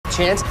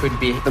Chance would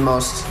be the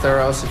most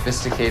thorough,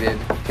 sophisticated,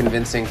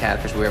 convincing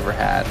catfish we ever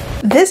had.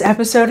 This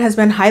episode has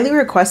been highly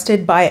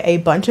requested by a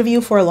bunch of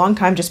you for a long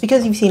time just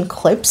because you've seen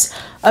clips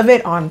of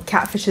it on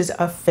Catfish's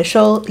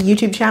official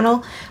YouTube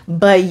channel,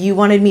 but you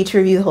wanted me to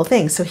review the whole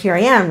thing. So here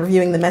I am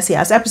reviewing the messy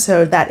ass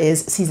episode that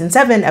is season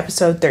 7,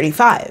 episode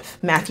 35,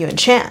 Matthew and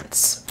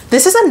Chance.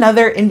 This is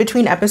another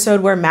in-between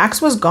episode where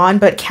Max was gone,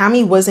 but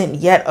Cami wasn't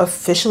yet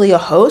officially a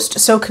host.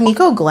 So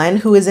Kimiko Glenn,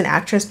 who is an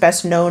actress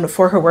best known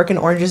for her work in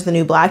Orange is the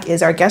New Black,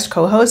 is our guest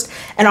co-host.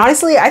 And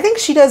honestly, I think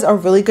she does a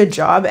really good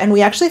job. And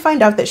we actually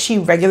find out that she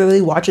regularly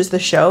watches the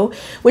show,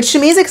 which to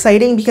me is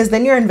exciting because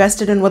then you're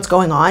invested in what's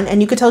going on. And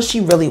you could tell she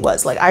really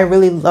was. Like, I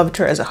really loved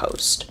her as a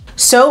host.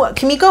 So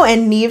Kimiko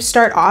and Neve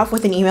start off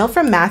with an email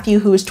from Matthew,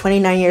 who is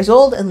 29 years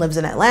old and lives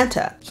in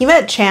Atlanta. He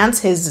met Chance,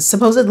 his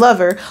supposed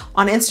lover,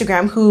 on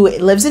Instagram, who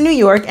lives in New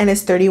York and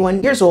is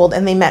 31 years old,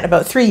 and they met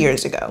about 3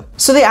 years ago.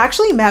 So they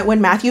actually met when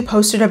Matthew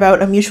posted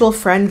about a mutual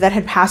friend that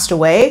had passed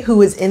away who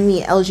was in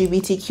the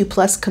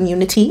LGBTQ+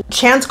 community.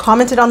 Chance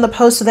commented on the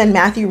post, so then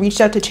Matthew reached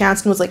out to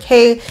Chance and was like,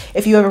 hey,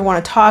 if you ever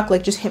want to talk,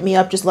 like just hit me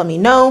up, just let me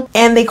know.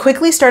 And they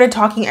quickly started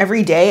talking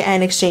every day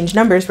and exchanged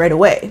numbers right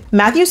away.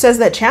 Matthew says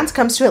that Chance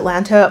comes to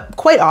Atlanta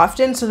quite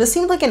often, so this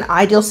seemed like an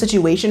ideal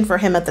situation for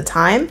him at the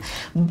time.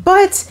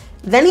 But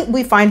then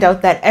we find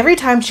out that every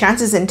time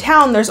Chance is in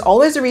town, there's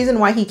always a reason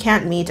why he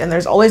can't meet, and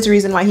there's always a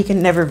reason why he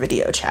can never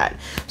video chat.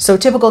 So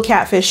typical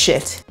catfish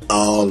shit.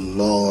 Oh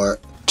Lord.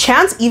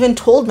 Chance even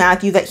told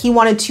Matthew that he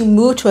wanted to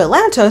move to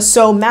Atlanta,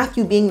 so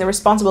Matthew, being the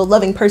responsible,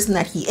 loving person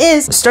that he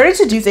is, started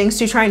to do things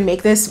to try and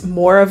make this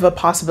more of a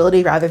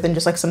possibility rather than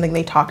just like something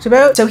they talked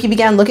about. So he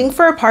began looking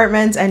for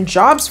apartments and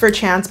jobs for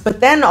Chance, but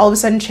then all of a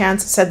sudden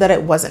Chance said that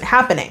it wasn't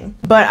happening.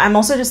 But I'm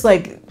also just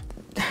like,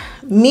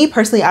 me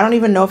personally, I don't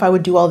even know if I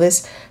would do all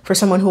this for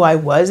someone who I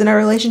was in a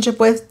relationship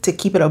with, to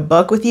keep it a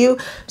buck with you.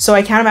 So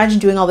I can't imagine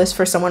doing all this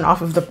for someone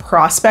off of the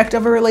prospect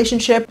of a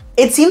relationship.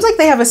 It seems like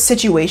they have a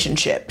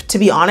situationship, to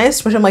be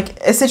honest, which I'm like,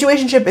 a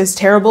situationship is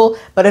terrible,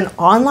 but an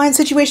online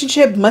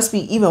situationship must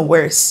be even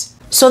worse.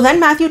 So then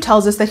Matthew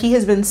tells us that he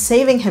has been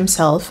saving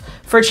himself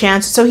for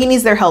Chance, so he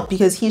needs their help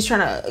because he's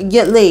trying to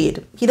get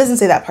laid. He doesn't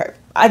say that part.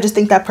 I just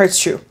think that part's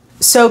true.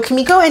 So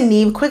Kimiko and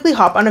Neve quickly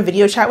hop on a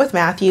video chat with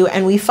Matthew,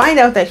 and we find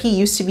out that he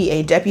used to be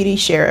a deputy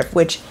sheriff,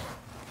 which,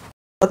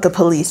 fuck the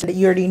police.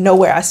 You already know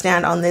where I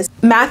stand on this.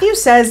 Matthew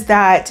says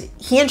that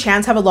he and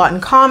Chance have a lot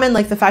in common,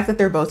 like the fact that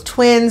they're both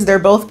twins, they're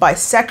both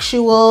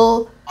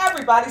bisexual.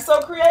 Everybody's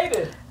so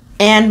creative.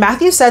 And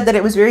Matthew said that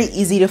it was very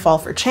easy to fall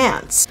for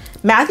Chance.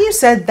 Matthew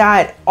said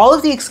that all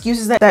of the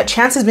excuses that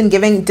Chance has been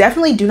giving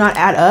definitely do not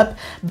add up,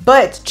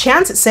 but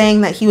Chance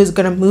saying that he was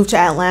gonna move to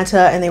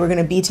Atlanta and they were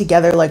gonna be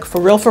together, like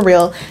for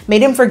real,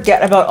 made him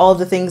forget about all of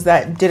the things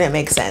that didn't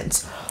make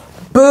sense.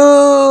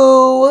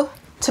 Boo!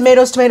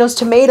 Tomatoes, tomatoes,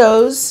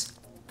 tomatoes.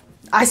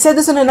 I said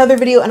this in another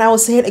video and I will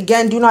say it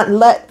again, do not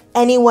let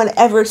anyone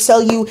ever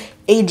sell you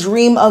a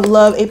dream of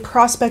love, a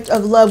prospect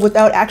of love,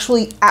 without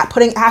actually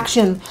putting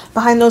action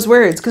behind those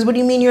words. Because what do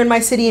you mean you're in my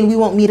city and we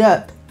won't meet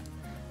up?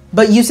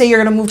 But you say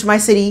you're gonna move to my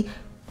city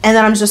and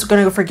then I'm just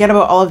gonna forget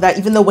about all of that,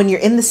 even though when you're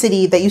in the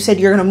city that you said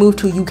you're gonna move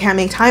to, you can't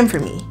make time for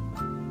me.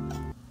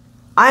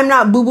 I'm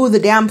not Boo Boo the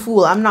damn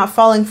fool. I'm not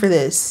falling for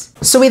this.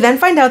 So we then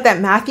find out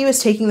that Matthew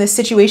is taking this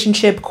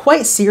situationship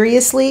quite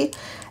seriously.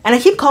 And I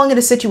keep calling it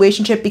a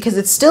situationship because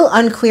it's still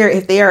unclear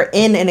if they are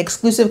in an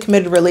exclusive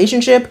committed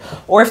relationship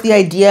or if the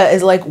idea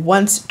is like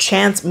once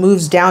Chance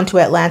moves down to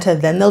Atlanta,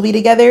 then they'll be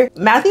together.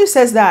 Matthew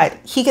says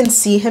that he can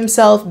see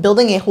himself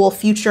building a whole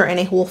future and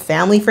a whole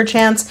family for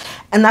Chance.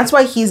 And that's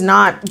why he's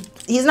not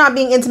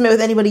being intimate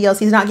with anybody else.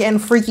 He's not getting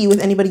freaky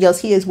with anybody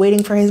else. He is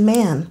waiting for his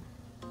man.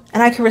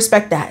 And I can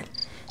respect that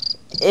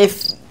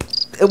if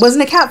it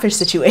wasn't a catfish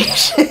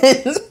situation.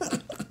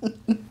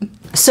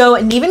 So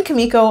Neve and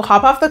Kimiko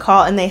hop off the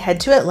call and they head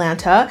to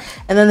Atlanta.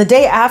 And then the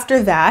day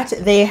after that,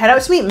 they head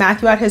out to meet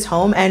Matthew at his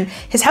home. And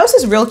his house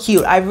is real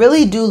cute. I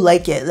really do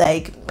like it.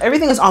 Like,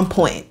 everything is on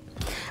point.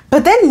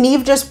 But then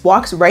Neve just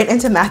walks right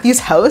into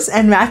Matthew's house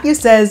and Matthew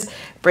says,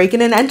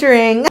 breaking and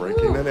entering.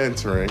 Breaking and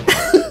entering.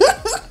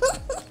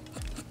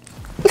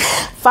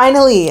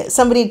 Finally,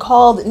 somebody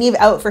called Neve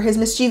out for his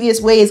mischievous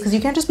ways, because you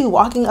can't just be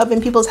walking up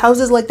in people's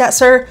houses like that,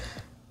 sir.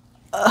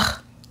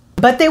 Ugh.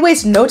 But they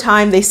waste no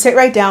time, they sit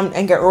right down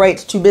and get right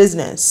to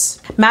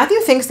business. Matthew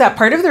thinks that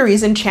part of the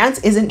reason Chance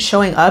isn't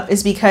showing up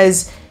is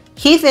because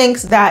he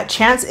thinks that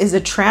Chance is a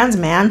trans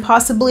man,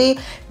 possibly,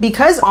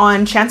 because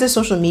on Chance's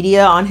social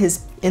media, on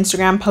his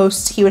Instagram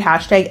posts, he would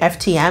hashtag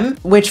FTM,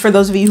 which for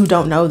those of you who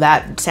don't know,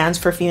 that stands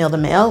for female to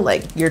male,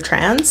 like you're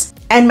trans.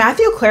 And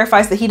Matthew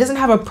clarifies that he doesn't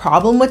have a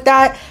problem with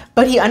that,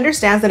 but he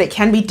understands that it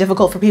can be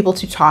difficult for people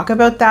to talk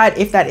about that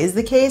if that is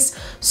the case.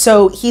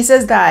 So he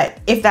says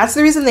that if that's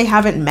the reason they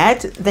haven't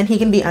met, then he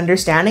can be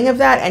understanding of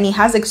that. And he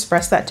has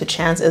expressed that to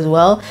Chance as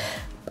well.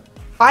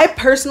 I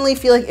personally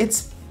feel like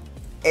it's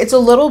a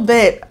little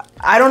bit,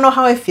 I don't know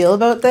how I feel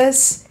about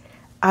this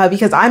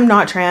because I'm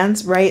not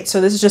trans, right?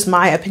 So this is just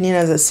my opinion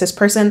as a cis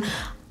person.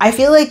 I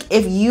feel like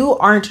if you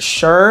aren't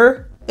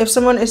sure if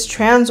someone is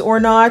trans or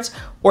not,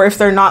 or if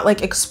they're not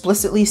like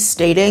explicitly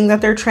stating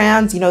that they're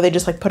trans, you know, they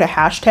just like put a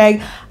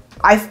hashtag.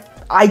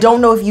 I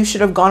don't know if you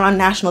should have gone on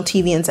national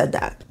TV and said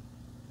that.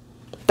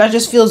 That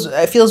just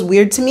feels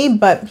weird to me,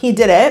 but he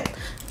did it.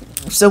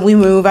 So we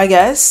move, I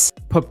guess.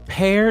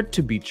 Prepared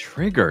to be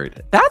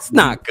triggered. That's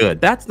not good.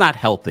 That's not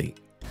healthy.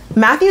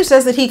 Matthew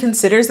says that he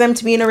considers them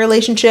to be in a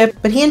relationship,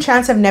 but he and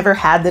Chance have never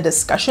had the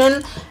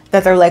discussion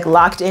that they're like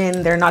locked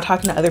in, they're not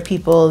talking to other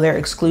people, they're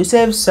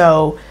exclusive.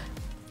 So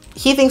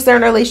he thinks they're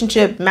in a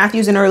relationship,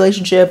 Matthew's in a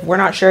relationship. We're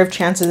not sure if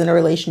Chance is in a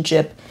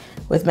relationship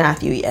with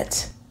Matthew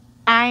yet.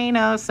 I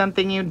know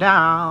something you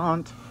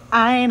don't.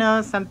 I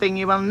know something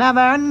you will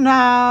never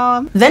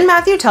know. Then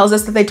Matthew tells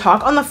us that they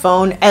talk on the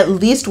phone at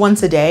least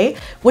once a day,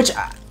 which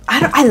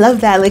I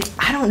love that. Like,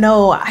 I don't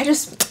know.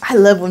 I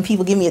love when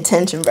people give me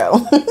attention,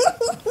 bro.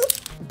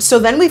 So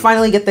then we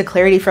finally get the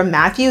clarity from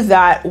Matthew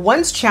that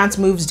once Chance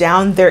moves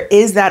down, there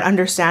is that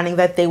understanding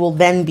that they will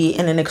then be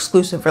in an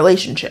exclusive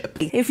relationship.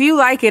 If you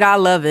like it, I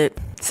love it,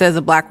 says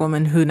a black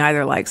woman who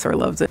neither likes or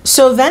loves it.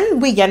 So then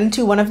we get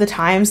into one of the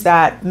times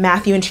that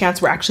Matthew and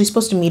Chance were actually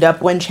supposed to meet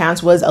up when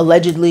Chance was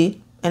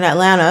allegedly in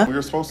Atlanta. We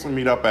were supposed to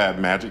meet up at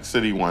Magic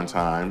City one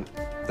time.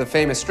 The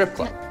famous strip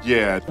club.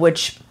 Yeah.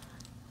 Which,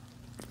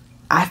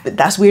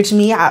 that's weird to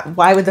me.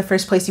 Why would the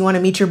first place you want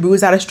to meet your boo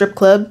is at a strip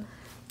club?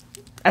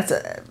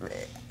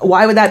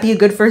 Why would that be a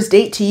good first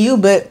date to you?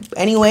 But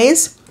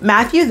anyways,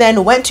 Matthew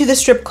then went to the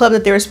strip club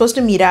that they were supposed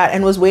to meet at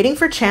and was waiting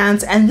for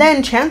Chance. And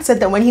then Chance said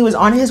that when he was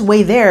on his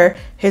way there,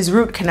 his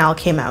root canal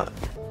came out.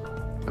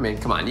 I mean,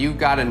 come on, you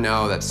gotta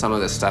know that some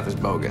of this stuff is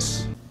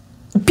bogus.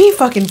 Be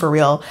fucking for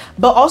real.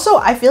 But also,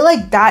 I feel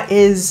like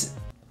it's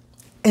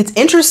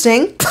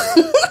interesting.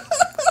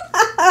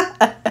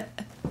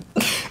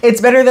 It's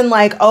better than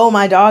like, oh,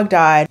 my dog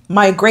died.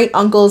 My great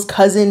uncle's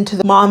cousin to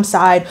the mom's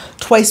side,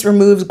 twice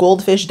removed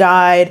goldfish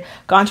died,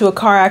 got into a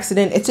car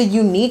accident. It's a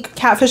unique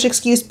catfish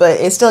excuse, but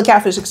it's still a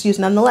catfish excuse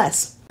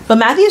nonetheless. But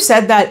Matthew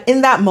said that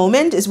in that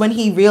moment is when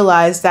he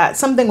realized that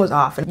something was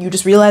off. And you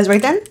just realized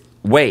right then?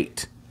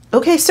 Wait.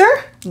 Okay,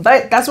 sir.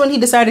 But that's when he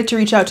decided to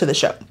reach out to the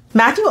show.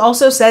 Matthew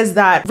also says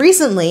that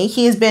recently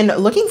he has been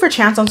looking for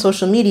Chance on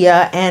social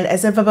media, and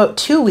as of about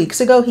 2 weeks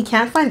ago, he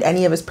can't find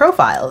any of his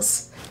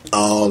profiles.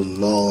 Oh,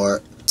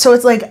 Lord. So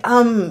it's like,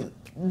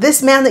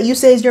 this man that you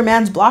say is your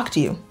man's blocked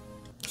you.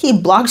 He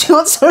blocked you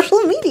on social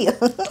media.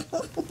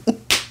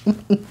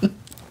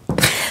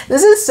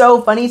 This is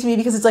so funny to me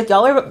because it's like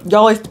y'all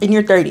are in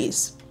your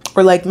 30s,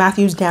 or like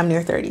Matthew's damn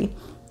near 30.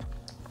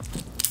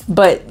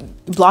 But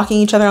blocking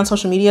each other on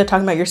social media,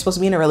 talking about you're supposed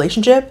to be in a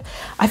relationship,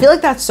 I feel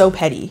like that's so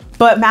petty.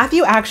 But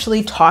Matthew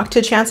actually talked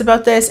to Chance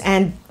about this,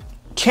 and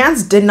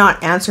Chance did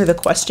not answer the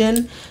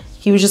question.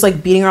 He was just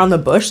like beating around the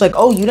bush, like,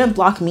 oh, you didn't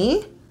block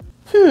me?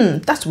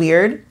 That's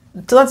weird.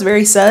 So that's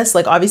very sus.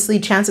 Like, obviously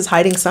Chance is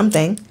hiding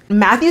something.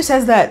 Matthew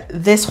says that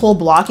this whole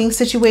blocking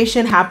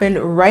situation happened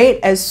right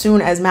as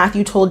soon as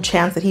Matthew told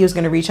Chance that he was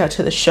going to reach out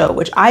to the show,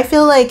 which I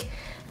feel like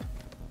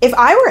if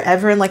I were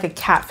ever in like a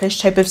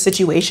catfish type of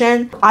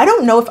situation, I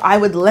don't know if I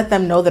would let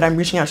them know that I'm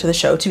reaching out to the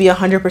show, to be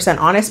 100%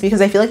 honest, because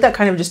I feel like that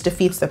kind of just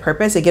defeats the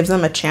purpose. It gives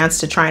them a chance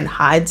to try and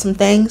hide some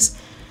things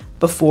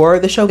before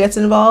the show gets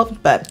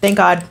involved. But thank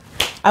God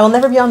I will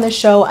never be on this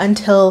show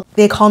until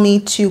they call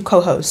me to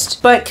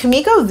co-host. But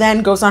Kimiko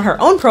then goes on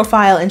her own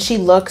profile and she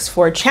looks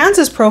for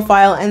Chance's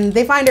profile, and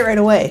they find it right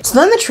away. So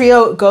then the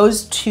trio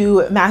goes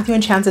to Matthew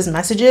and Chance's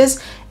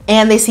messages,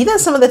 and they see that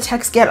some of the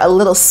texts get a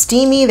little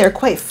steamy. They're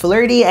quite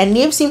flirty, and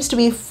Neve seems to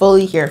be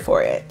fully here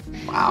for it.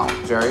 Wow,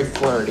 very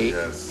flirty.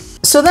 Yes.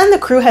 So then the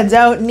crew heads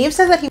out. Neve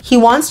says that he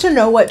wants to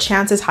know what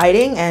Chance is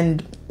hiding,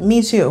 and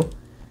me too.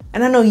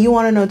 And I know you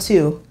want to know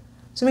too.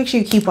 So make sure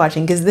you keep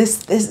watching, because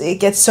it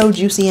gets so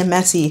juicy and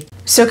messy.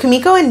 So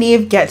Kimiko and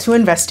Neve get to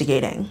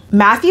investigating.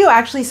 Matthew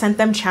actually sent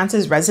them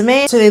Chance's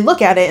resume. So they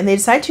look at it and they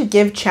decide to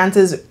give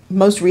Chance's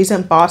most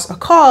recent boss a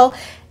call,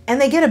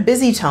 and they get a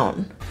busy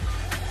tone.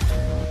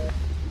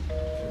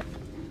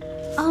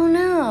 Oh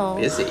no.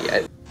 Busy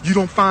yet? You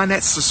don't find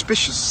that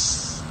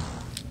suspicious?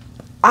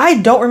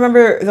 I don't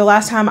remember the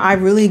last time I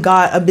really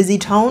got a busy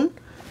tone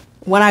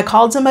when I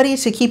called somebody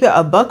to keep it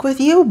a buck with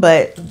you,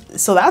 but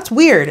so that's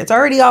weird. It's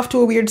already off to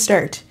a weird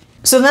start.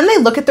 So then they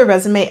look at the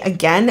resume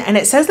again, and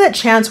it says that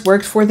Chance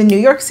worked for the New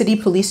York City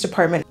Police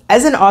Department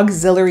as an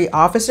auxiliary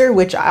officer,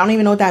 which I don't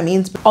even know what that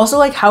means. Also,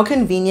 like, how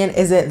convenient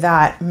is it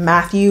that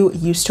Matthew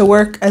used to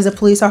work as a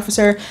police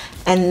officer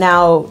and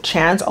now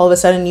Chance all of a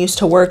sudden used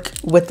to work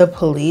with the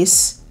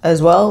police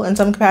as well in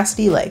some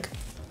capacity? Like,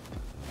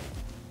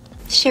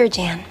 Sure,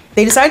 Jan.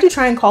 they decide to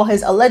try and call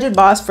his alleged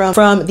boss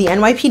from the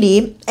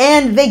NYPD,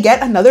 and they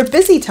get another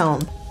busy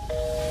tone.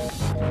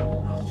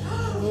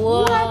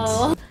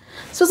 Whoa.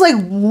 So it's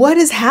like, what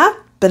is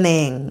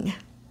happening?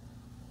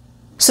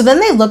 So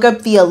then they look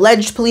up the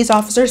alleged police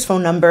officer's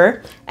phone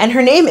number, and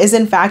her name is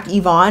in fact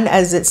Yvonne,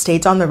 as it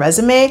states on the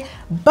resume,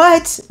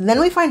 but then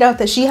we find out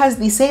that she has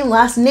the same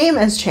last name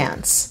as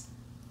Chance.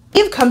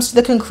 Eve comes to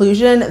the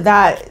conclusion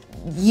that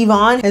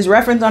Yvonne, his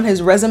reference on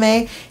his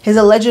resume, his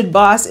alleged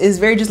boss, is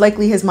very just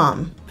likely his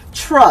mom.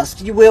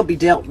 Trust, you will be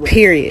dealt with.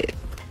 Period.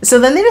 So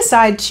then they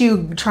decide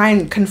to try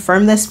and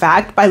confirm this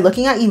fact by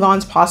looking at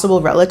Yvonne's possible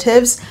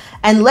relatives,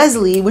 and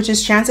Leslie, which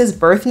is Chance's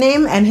birth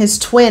name, and his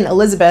twin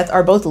Elizabeth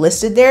are both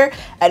listed there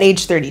at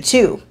age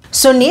 32.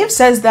 So Neve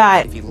says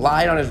that If he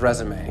lied on his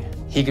resume,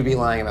 he could be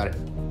lying about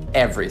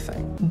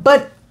everything.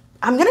 But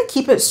I'm gonna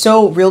keep it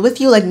so real with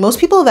you. Like, most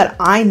people that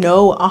I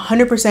know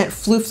 100%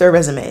 floof their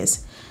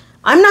resumes.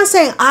 I'm not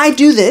saying I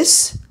do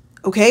this,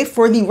 okay?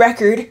 For the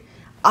record,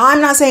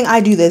 I'm not saying I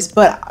do this,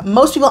 but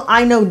most people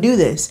I know do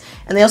this.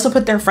 And they also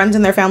put their friends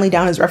and their family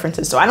down as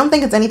references. So I don't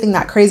think it's anything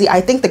that crazy.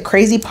 I think the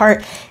crazy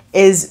part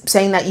is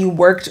saying that you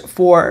worked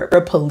for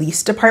a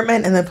police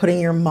department and then putting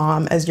your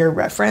mom as your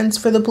reference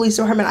for the police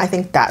department. I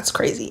think that's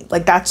crazy.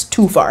 Like, that's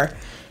too far,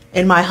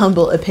 in my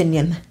humble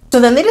opinion. So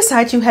then they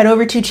decide to head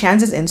over to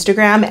Chance's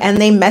Instagram and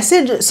they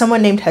message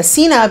someone named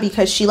Hasina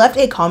because she left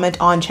a comment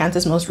on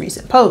Chance's most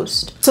recent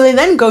post. So they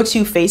then go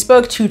to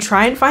Facebook to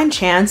try and find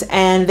Chance,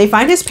 and they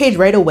find his page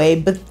right away,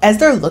 but as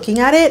they're looking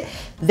at it,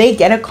 they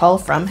get a call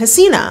from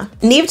Hasina.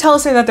 Neve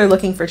tells her that they're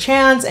looking for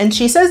Chance, and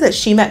she says that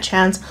she met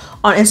Chance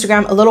on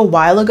Instagram a little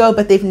while ago,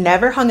 but they've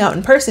never hung out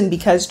in person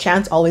because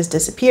Chance always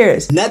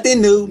disappears.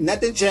 Nothing new,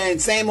 nothing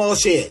changed, same old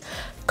shit.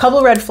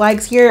 Couple red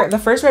flags here. The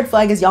first red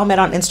flag is y'all met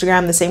on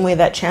Instagram the same way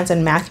that Chance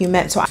and Matthew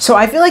met. So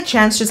I feel like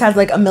Chance just has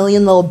like a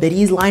million little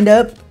biddies lined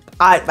up.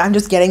 I'm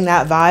just getting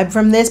that vibe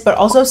from this. But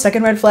also,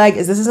 second red flag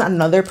is this is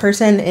another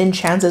person in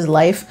Chance's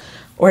life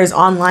or his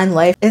online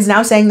life is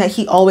now saying that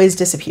he always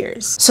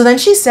disappears. So then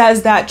she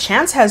says that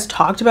Chance has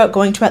talked about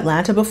going to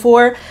Atlanta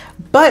before,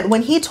 but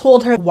when he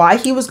told her why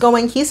he was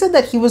going, he said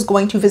that he was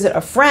going to visit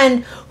a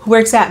friend who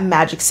works at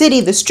Magic City,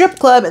 the strip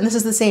club, and this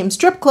is the same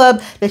strip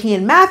club that he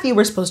and Matthew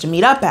were supposed to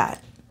meet up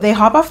at. They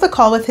hop off the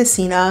call with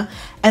Hasina,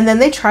 and then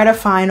they try to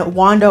find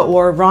Wanda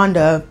or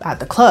Rhonda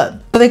at the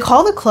club. So they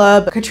call the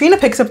club, Katrina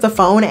picks up the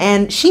phone,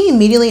 and she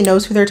immediately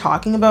knows who they're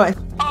talking about.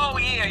 Oh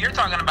yeah, you're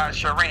talking about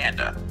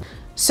Sharanda.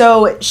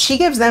 So she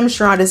gives them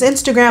Sharonda's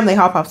Instagram, they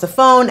hop off the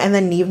phone, and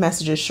then Neve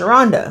messages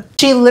Sharonda.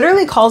 She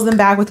literally calls them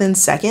back within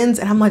seconds,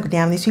 and I'm like,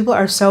 damn, these people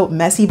are so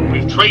messy.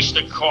 We've traced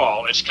the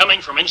call. It's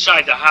coming from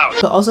inside the house.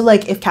 But also,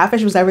 like, if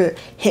Catfish was ever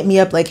hit me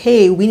up like,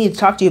 hey, we need to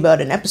talk to you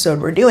about an episode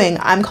we're doing,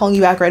 I'm calling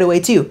you back right away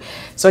too.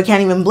 So I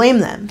can't even blame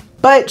them.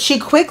 But she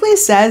quickly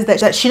says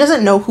that she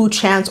doesn't know who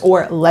Chance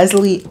or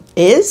Leslie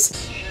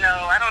is. No,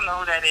 I don't know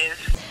who that is.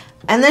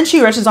 And then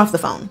she rushes off the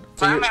phone.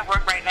 So I'm at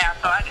work right now,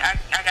 so I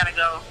gotta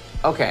go.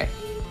 Okay.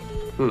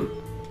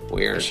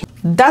 Weird.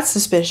 That's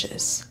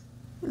suspicious.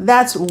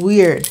 That's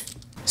weird.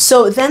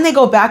 So then they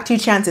go back to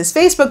Chance's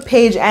Facebook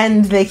page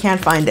and they can't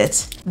find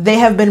it. They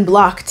have been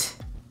blocked.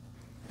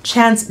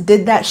 Chance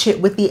did that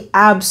shit with the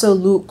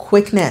absolute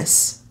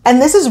quickness.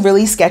 And this is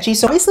really sketchy.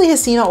 So obviously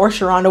Hasina or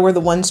Sharonda were the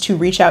ones to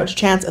reach out to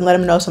Chance and let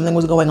him know something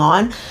was going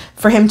on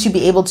for him to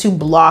be able to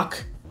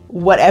block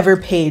whatever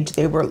page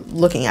they were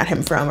looking at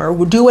him from,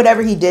 or do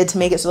whatever he did to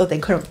make it so that they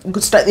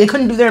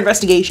couldn't do their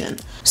investigation.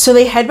 So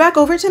they head back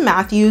over to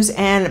Matthew's,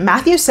 and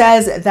Matthew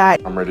says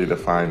that I'm ready to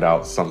find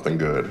out something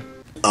good.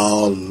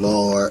 Oh,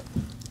 Lord.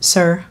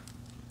 Sir,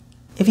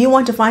 if you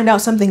want to find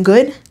out something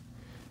good,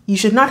 you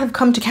should not have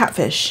come to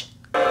Catfish.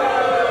 Well,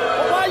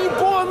 why are you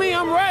boring me?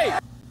 I'm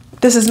right.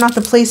 This is not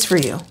the place for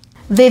you.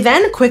 They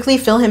then quickly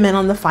fill him in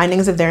on the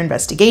findings of their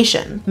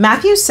investigation.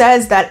 Matthew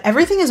says that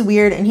everything is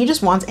weird and he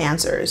just wants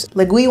answers.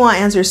 Like, we want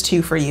answers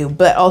too for you,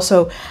 but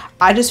also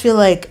I just feel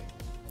like,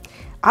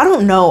 I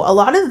don't know, a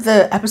lot of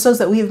the episodes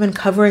that we have been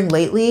covering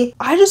lately,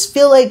 I just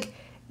feel like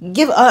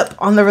give up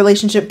on the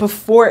relationship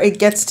before it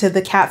gets to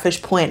the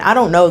Catfish point. I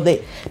don't know,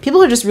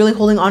 people are just really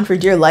holding on for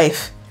dear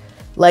life.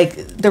 Like,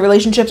 the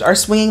relationships are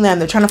swinging them,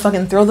 they're trying to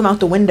fucking throw them out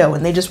the window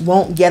and they just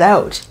won't get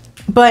out.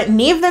 But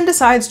Neve then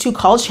decides to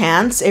call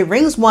Chance. It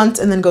rings once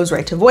and then goes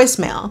right to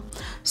voicemail.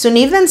 So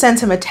Neve then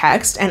sends him a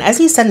text, and as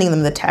he's sending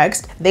them the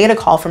text, they get a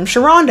call from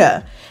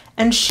Sharonda.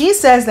 And she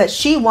says that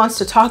she wants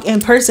to talk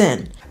in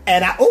person.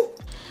 And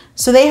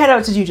So they head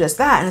out to do just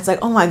that, and it's like,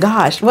 oh my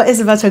gosh, what is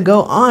about to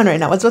go on right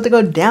now? What's about to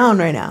go down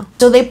right now?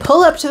 So they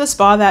pull up to the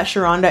spa that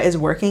Sharonda is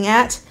working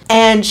at,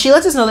 and she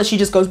lets us know that she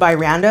just goes by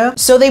Randa.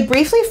 So they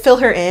briefly fill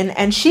her in,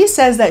 and she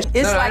says that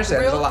It's like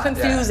real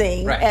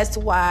confusing as to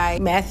why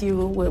Matthew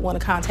would want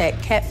to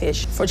contact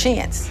Catfish for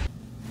Chance.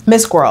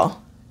 Miss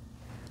Squirrel,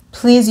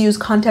 please use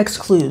context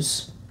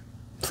clues.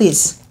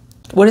 Please.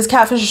 What is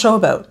Catfish a show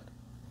about?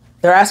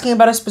 They're asking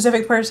about a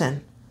specific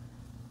person.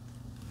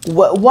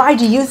 Why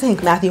do you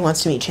think Matthew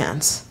wants to meet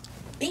Chance?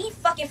 Be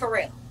fucking for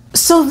real.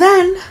 So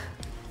then,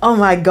 oh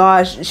my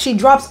gosh, she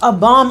drops a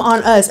bomb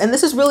on us. And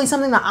this is really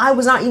something that I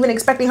was not even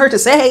expecting her to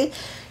say.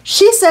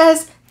 She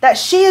says that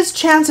she is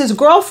Chance's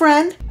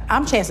girlfriend.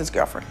 I'm Chance's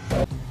girlfriend.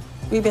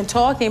 We've been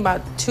talking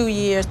about 2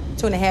 years,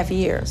 2.5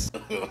 years.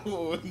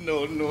 Oh,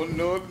 no.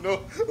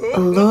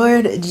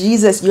 Lord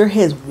Jesus, you're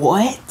his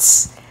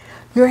what?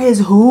 You're his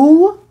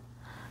who?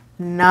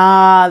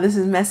 Nah, this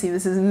is messy.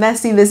 This is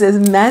messy. This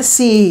is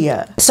messy.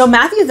 So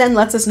Matthew then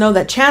lets us know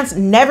that Chance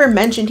never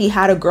mentioned he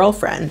had a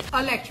girlfriend.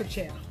 Electric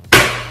chair.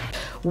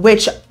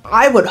 Which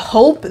I would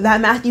hope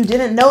that Matthew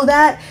didn't know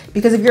that,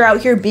 because if you're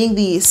out here being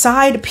the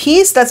side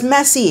piece, that's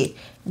messy.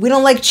 We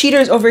don't like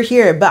cheaters over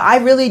here. But I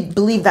really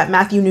believe that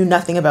Matthew knew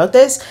nothing about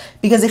this,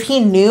 because if he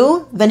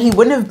knew, then he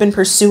wouldn't have been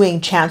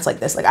pursuing Chance like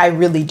this. Like, I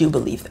really do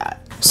believe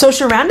that. So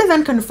Sharanda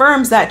then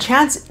confirms that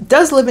Chance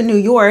does live in New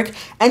York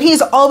and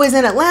he's always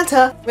in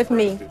Atlanta. With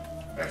me.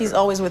 He's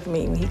always with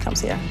me when he comes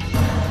here.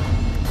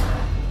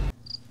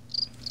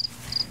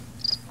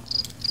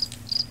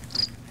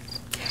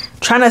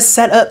 Trying to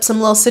set up some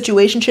little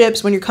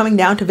situationships when you're coming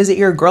down to visit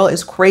your girl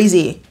is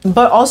crazy.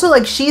 But also,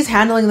 like, she's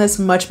handling this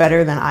much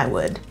better than I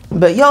would.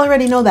 But y'all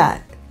already know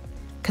that.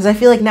 Because I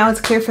feel like now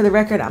it's clear for the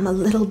record, I'm a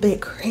little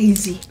bit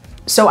crazy.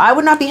 So I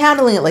would not be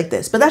handling it like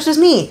this, but that's just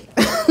me.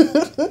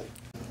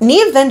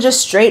 Neve then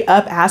just straight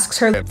up asks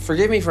her,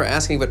 forgive me for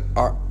asking, but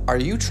are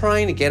you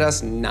trying to get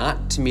us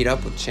not to meet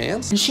up with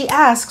Chance? And she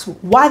asks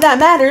why that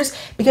matters,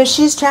 because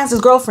she's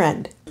Chance's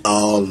girlfriend.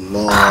 Oh,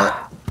 Lord.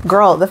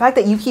 Girl, the fact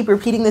that you keep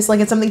repeating this like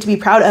it's something to be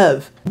proud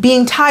of.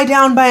 Being tied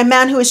down by a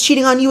man who is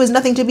cheating on you is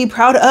nothing to be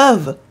proud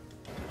of.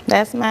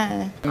 That's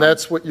mine. And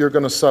that's what you're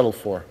gonna settle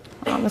for.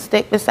 I'm gonna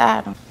stick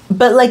beside him.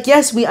 But like,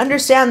 yes, we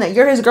understand that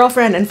you're his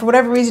girlfriend, and for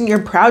whatever reason, you're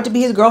proud to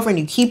be his girlfriend.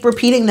 You keep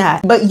repeating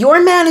that. But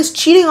your man is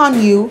cheating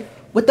on you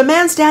with the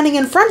man standing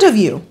in front of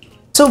you.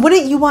 So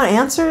wouldn't you want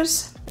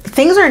answers?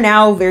 Things are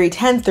now very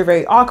tense. They're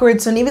very awkward.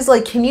 So Neve is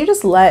like, can you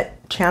just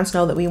let Chance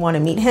know that we want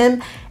to meet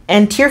him?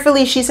 And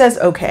tearfully, she says,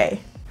 okay.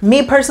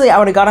 Me personally, I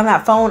would have got on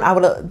that phone. I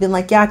would have been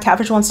like, yeah,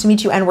 Catfish wants to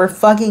meet you and we're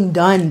fucking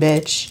done,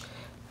 bitch.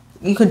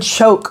 You could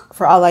choke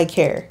for all I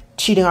care,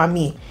 cheating on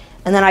me.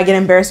 And then I get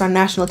embarrassed on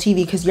national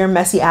TV because your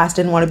messy ass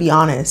didn't want to be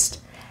honest.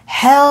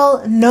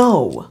 Hell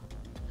no.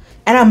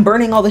 And I'm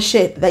burning all the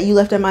shit that you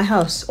left at my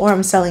house, or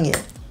I'm selling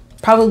it.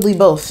 Probably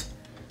both.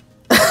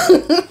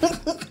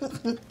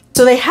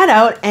 So they head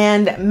out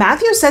and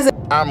Matthew says that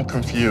I'm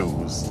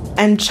confused.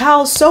 And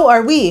child, so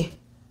are we.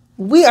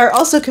 We are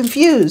also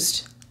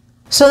confused.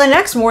 So the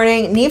next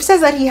morning, Neve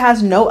says that he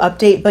has no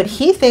update, but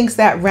he thinks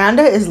that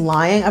Randa is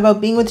lying about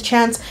being with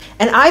Chance.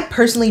 And I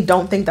personally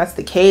don't think that's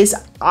the case.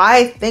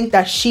 I think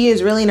that she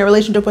is really in a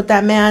relationship with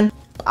that man.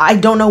 I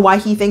don't know why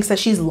he thinks that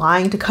she's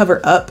lying to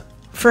cover up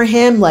for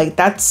him. Like,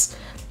 that's,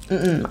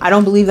 I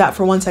don't believe that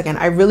for 1 second.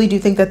 I really do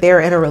think that they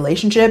are in a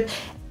relationship.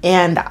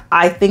 And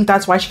I think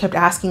that's why she kept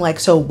asking,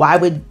 like, so why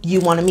would you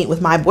want to meet with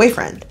my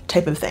boyfriend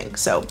type of thing.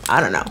 So I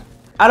don't know.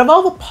 Out of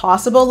all the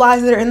possible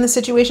lies that are in the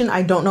situation,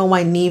 I don't know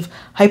why Neve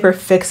hyper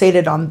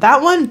fixated on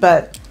that one,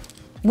 but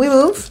we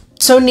move.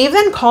 So Neve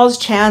then calls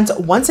Chance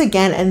once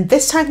again, and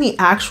this time he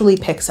actually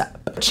picks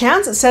up.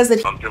 Chance says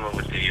that I'm dealing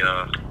with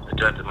the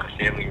death of my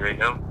family right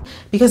now.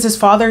 Because his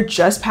father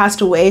just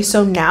passed away,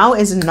 so now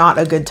is not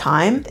a good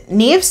time.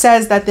 Neve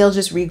says that they'll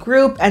just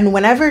regroup, and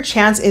whenever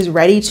Chance is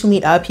ready to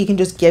meet up, he can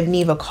just give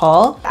Neve a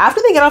call.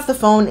 After they get off the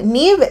phone,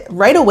 Neve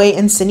right away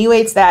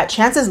insinuates that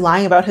Chance is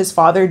lying about his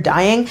father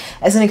dying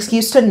as an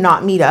excuse to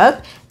not meet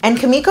up, and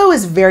Kimiko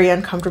is very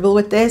uncomfortable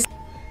with this.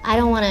 I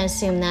don't want to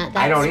assume that.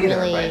 That's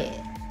really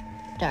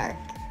dark.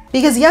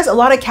 Because yes, a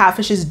lot of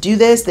catfishes do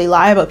this. They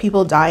lie about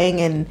people dying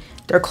in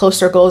their close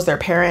circles, their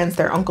parents,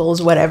 their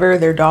uncles, whatever,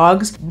 their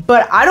dogs.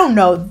 But I don't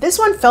know. This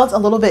one felt a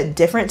little bit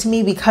different to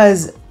me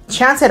because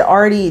Chance had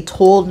already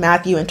told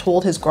Matthew and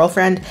told his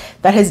girlfriend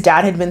that his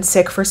dad had been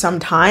sick for some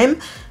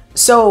time.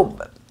 So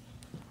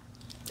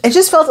it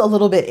just felt a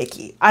little bit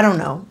icky. I don't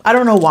know. I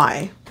don't know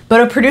why. But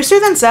a producer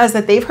then says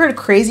that they've heard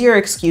crazier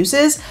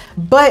excuses,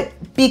 but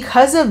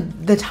because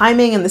of the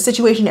timing and the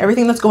situation,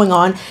 everything that's going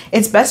on,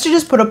 it's best to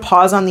just put a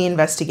pause on the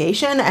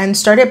investigation and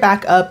start it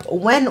back up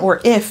when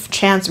or if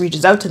Chance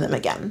reaches out to them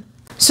again.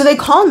 So they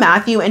call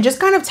Matthew and just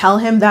kind of tell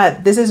him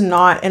that this is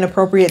not an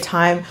appropriate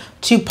time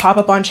to pop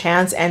up on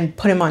Chance and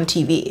put him on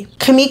TV.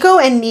 Kimiko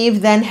and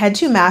Neve then head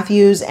to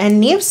Matthew's, and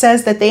Neve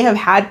says that they have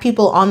had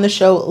people on the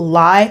show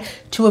lie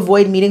to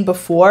avoid meeting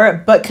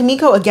before, but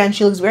Kimiko, again,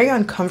 she looks very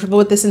uncomfortable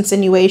with this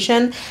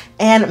insinuation,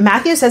 and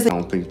Matthew says that I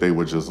don't think they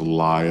would just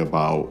lie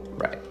about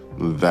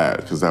that,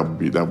 because that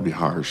would be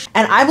harsh.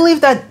 And I believe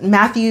that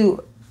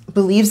Matthew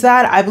believes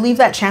that. I believe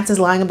that Chance is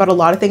lying about a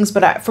lot of things,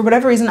 but for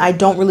whatever reason, I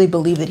don't really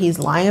believe that he's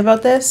lying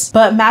about this.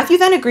 But Matthew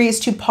then agrees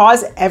to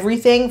pause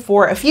everything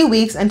for a few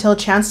weeks until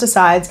Chance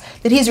decides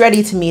that he's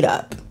ready to meet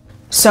up.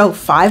 So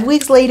 5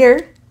 weeks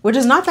later, which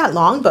is not that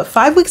long, but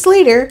 5 weeks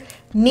later,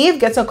 Neve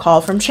gets a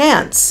call from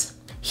Chance.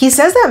 He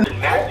says that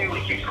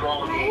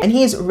and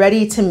he's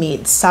ready to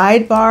meet.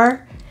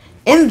 Sidebar.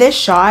 In this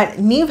shot,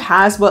 Neve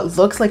has what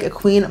looks like a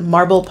queen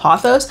marble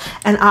pothos,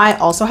 and I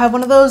also have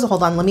one of those.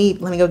 Hold on, let me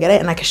go get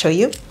it and I can show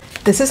you.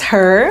 This is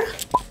her.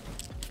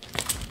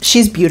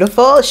 She's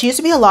beautiful. She used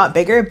to be a lot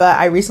bigger, but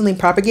I recently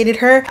propagated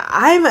her.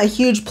 I'm a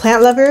huge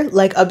plant lover,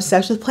 like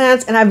obsessed with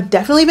plants, and I've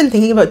definitely been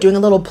thinking about doing a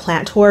little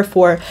plant tour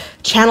for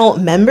channel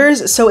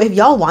members. So if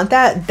y'all want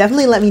that,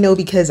 definitely let me know,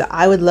 because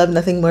I would love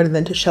nothing more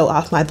than to show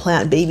off my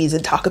plant babies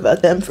and talk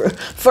about them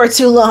for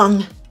too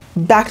long.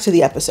 Back to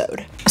the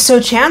episode.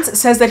 So Chance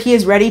says that he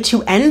is ready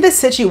to end the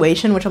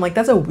situation, which I'm like,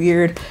 that's a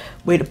weird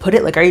way to put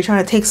it. Like, are you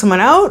trying to take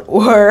someone out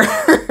or?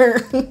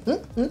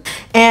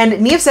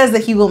 And Neve says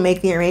that he will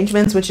make the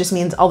arrangements, which just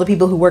means all the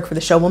people who work for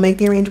the show will make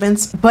the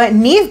arrangements. But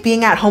Neve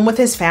being at home with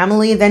his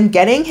family, then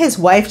getting his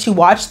wife to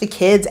watch the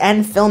kids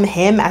and film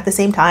him at the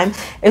same time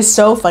is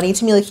so funny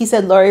to me. Like he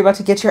said, Laura, you're about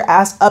to get your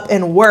ass up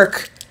and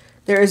work.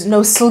 There is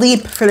no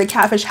sleep for the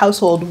Catfish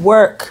household.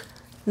 Work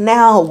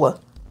now.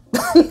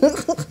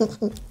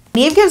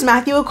 Neve gives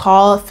Matthew a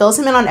call, fills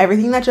him in on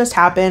everything that just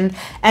happened,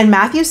 and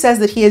Matthew says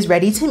that he is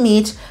ready to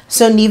meet.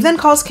 So Neve then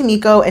calls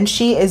Kimiko, and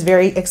she is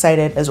very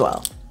excited as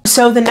well.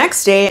 So the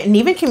next day,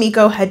 Neve and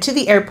Kimiko head to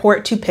the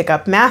airport to pick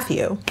up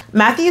Matthew.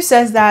 Matthew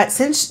says that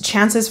since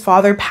Chance's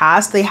father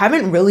passed, they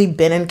haven't really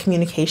been in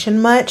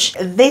communication much.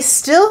 They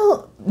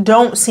still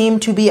don't seem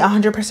to be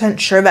 100%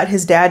 sure that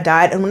his dad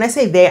died. And when I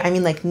say they, I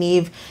mean like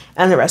Neve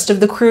and the rest of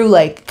the crew.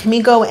 Like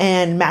Kimiko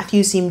and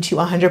Matthew seem to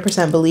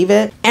 100% believe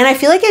it. And I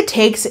feel like it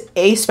takes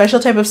a special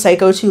type of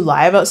psycho to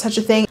lie about such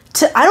a thing.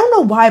 I don't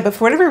know why, but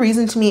for whatever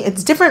reason, to me,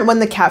 it's different when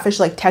the Catfish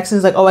like texts and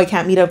is like, oh, I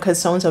can't meet up because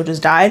so-and-so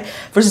just died,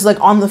 versus like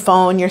on the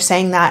phone, you're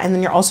saying that, and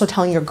then you're also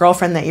telling your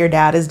girlfriend that your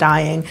dad is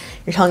dying.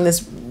 You're telling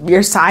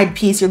your side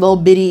piece, your little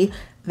biddy,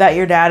 that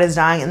your dad is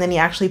dying, and then he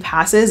actually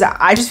passes.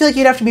 I just feel like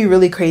you'd have to be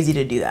really crazy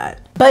to do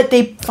that. But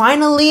they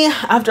finally,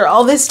 after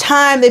all this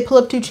time, they pull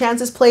up to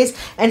Chance's place,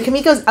 and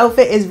Kimiko's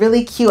outfit is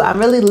really cute. I'm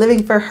really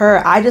living for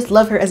her. I just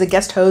love her as a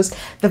guest host,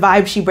 the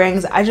vibe she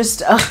brings.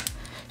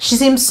 She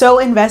seems so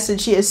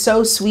invested. She is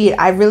so sweet.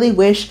 I really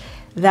wish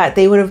that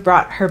they would have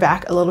brought her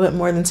back a little bit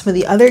more than some of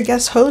the other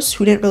guest hosts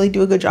who didn't really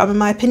do a good job in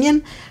my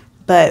opinion.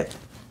 But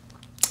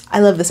I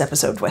love this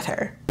episode with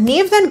her.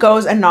 Neve then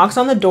goes and knocks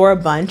on the door a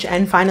bunch,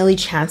 and finally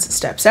Chance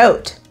steps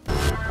out.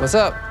 What's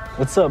up?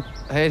 What's up?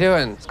 How you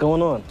doing? What's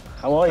going on?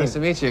 How are you? Nice to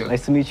meet you.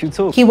 Nice to meet you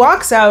too. He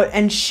walks out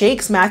and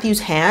shakes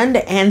Matthew's hand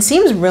and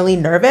seems really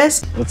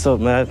nervous. What's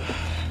up, Matt?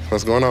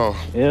 What's going on?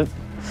 Yep.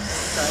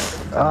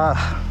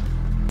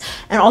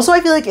 And also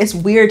I feel like it's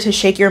weird to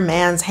shake your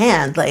man's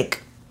hand.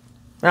 Like,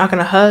 you're not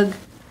gonna hug,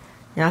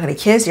 you're not gonna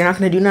kiss, you're not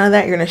gonna do none of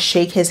that. You're gonna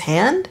shake his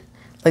hand?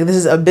 Like this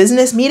is a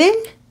business meeting?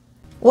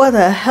 What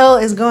the hell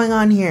is going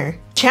on here?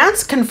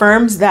 Chance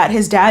confirms that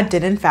his dad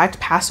did in fact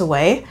pass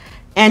away.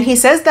 And he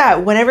says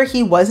that whenever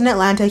he was in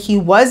Atlanta, he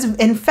was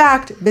in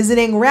fact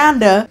visiting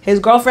Randa, his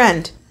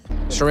girlfriend.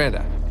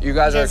 Sharanda, you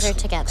guys are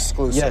together.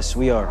 Exclusive. Yes,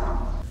 we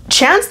are.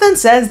 Chance then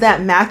says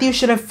that Matthew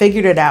should have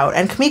figured it out.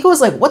 And Kimiko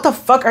was like, what the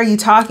fuck are you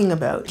talking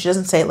about? She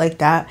doesn't say it like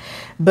that,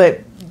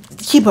 but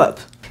keep up.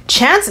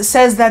 Chance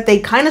says that they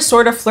kind of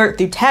sort of flirt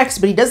through text,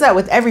 but he does that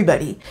with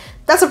everybody.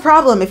 That's a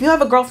problem. If you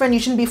have a girlfriend, you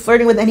shouldn't be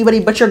flirting with anybody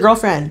but your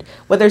girlfriend,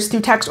 whether it's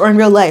through text or in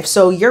real life.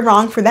 So you're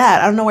wrong for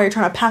that. I don't know why you're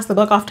trying to pass the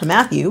buck off to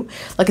Matthew.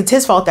 Like it's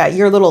his fault that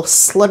you're a little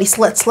slutty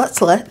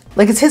slut.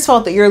 Like it's his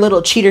fault that you're a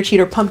little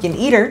cheater pumpkin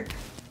eater.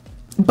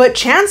 But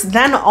Chance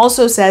then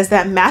also says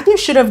that Matthew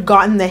should have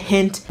gotten the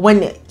hint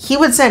when he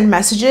would send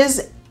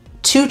messages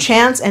to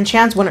Chance and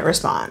Chance wouldn't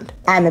respond.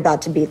 I'm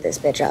about to beat this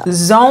bitch up.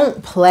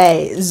 Don't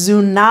play.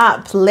 Do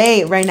not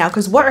play right now,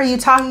 because what are you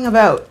talking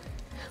about?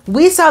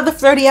 We saw the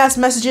flirty ass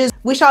messages.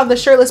 We saw the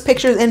shirtless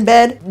pictures in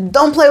bed.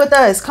 Don't play with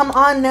us. Come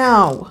on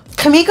now.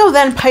 Kimiko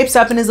then pipes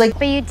up and is like,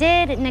 but you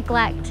did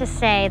neglect to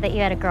say that you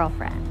had a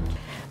girlfriend.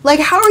 Like,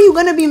 how are you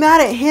gonna be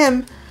mad at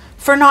him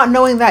for not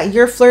knowing that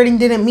your flirting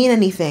didn't mean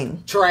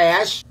anything?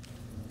 Trash.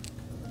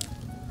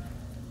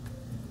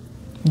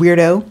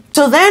 Weirdo.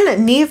 So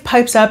then Neve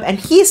pipes up and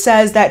he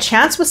says that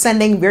Chance was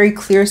sending very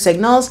clear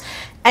signals,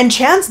 and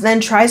Chance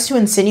then tries to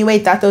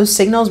insinuate that those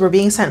signals were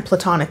being sent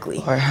platonically.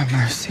 Lord have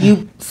mercy.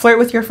 You flirt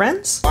with your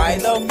friends? Why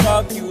the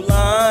fuck you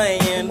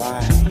lying?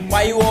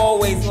 Why you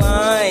always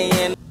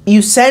lying?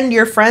 You send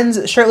your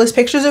friends shirtless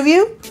pictures of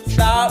you?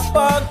 Stop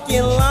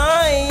fucking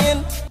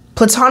lying.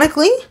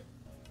 Platonically?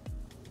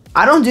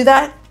 I don't do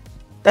that.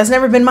 That's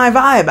never been my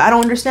vibe. I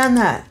don't understand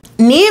that.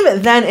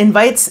 Neve then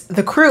invites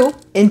the crew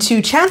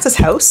into Chance's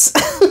house.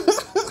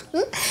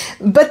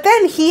 But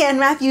then he and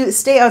Matthew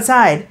stay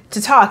outside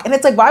to talk. And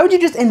it's like, why would you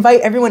just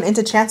invite everyone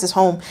into Chance's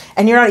home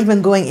and you're not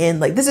even going in?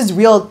 Like, this is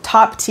real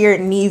top tier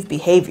Neve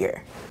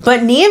behavior.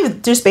 But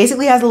Neve just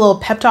basically has a little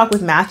pep talk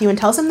with Matthew and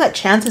tells him that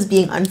Chance is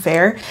being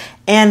unfair.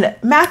 And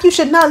Matthew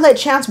should not let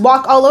Chance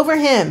walk all over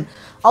him.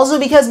 Also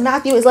because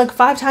Matthew is like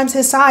 5 times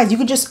his size. You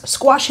could just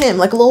squash him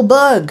like a little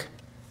bug.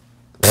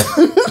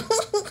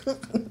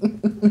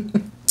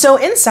 So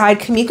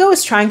inside, Kimiko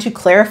is trying to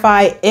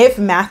clarify if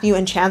Matthew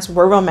and Chance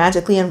were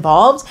romantically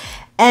involved,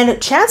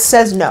 and Chance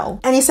says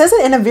no. And he says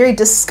it in a very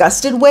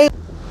disgusted way.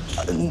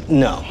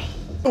 No.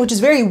 Which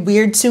is very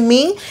weird to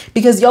me,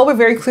 because y'all were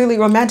very clearly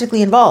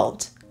romantically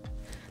involved.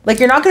 Like,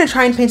 you're not gonna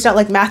try and paint it out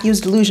like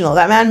Matthew's delusional.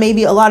 That man may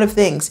be a lot of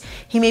things.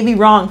 He may be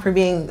wrong for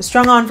being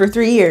strung on for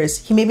 3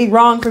 years. He may be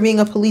wrong for being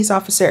a police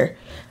officer.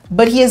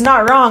 But he is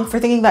not wrong for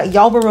thinking that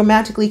y'all were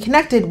romantically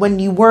connected when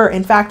you were,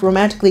 in fact,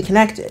 romantically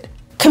connected.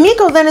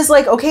 Kimiko then is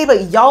like, okay,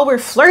 but y'all were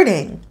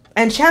flirting.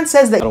 And Chance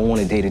says that— I don't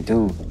want to date a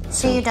dude.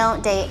 So you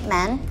don't date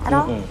men at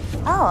all?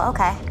 Oh,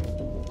 okay.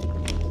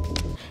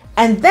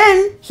 And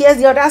then he has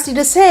the audacity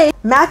to say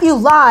Matthew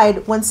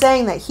lied when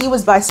saying that he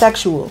was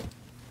bisexual.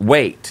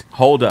 Wait,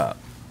 hold up.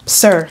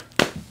 Sir,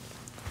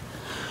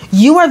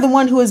 you are the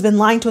one who has been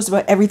lying to us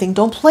about everything.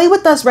 Don't play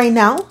with us right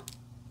now.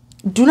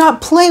 Do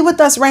not play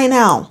with us right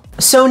now.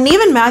 So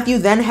Neve and Matthew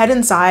then head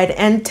inside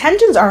and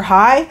tensions are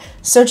high,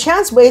 so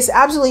Chance wastes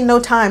absolutely no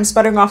time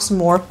sputtering off some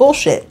more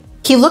bullshit.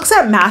 He looks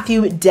at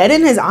Matthew dead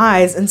in his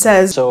eyes and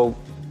says, "So,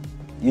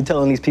 you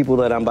telling these people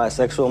that I'm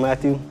bisexual,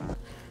 Matthew?"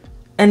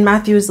 And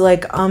Matthew's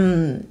like,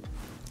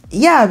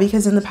 yeah,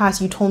 because in the past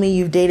you told me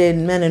you've dated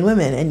men and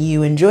women and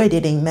you enjoy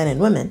dating men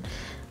and women.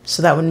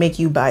 So that would make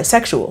you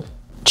bisexual."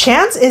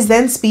 Chance is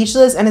then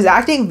speechless and is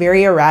acting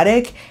very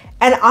erratic.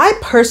 And I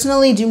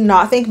personally do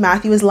not think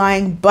Matthew is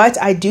lying,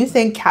 but I do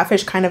think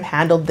Catfish kind of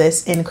handled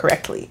this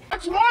incorrectly.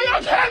 That's my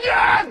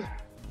opinion!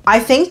 I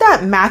think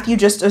that Matthew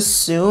just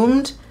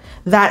assumed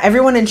that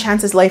everyone in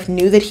Chance's life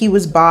knew that he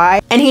was bi,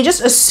 and he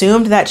just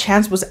assumed that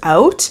Chance was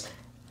out,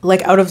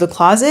 like out of the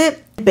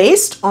closet.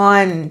 Based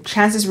on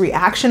Chance's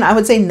reaction, I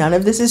would say none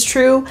of this is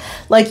true.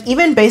 Like,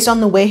 even based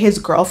on the way his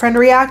girlfriend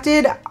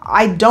reacted,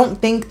 I don't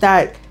think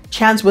that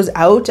Chance was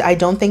out. I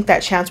don't think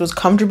that Chance was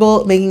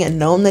comfortable making it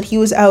known that he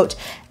was out.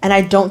 And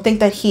I don't think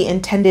that he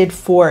intended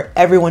for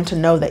everyone to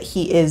know that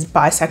he is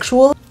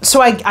bisexual.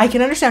 So I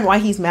can understand why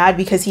he's mad,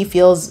 because he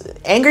feels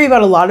angry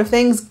about a lot of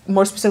things.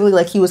 More specifically,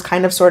 like he was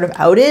kind of sort of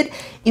outed,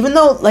 even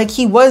though like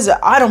he was,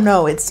 I don't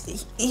know,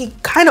 he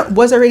kind of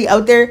was already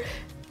out there,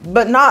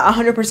 but not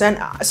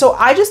 100%. So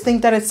I just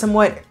think that it's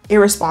somewhat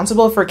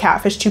irresponsible for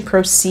Catfish to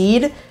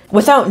proceed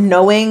without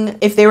knowing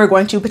if they were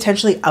going to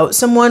potentially out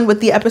someone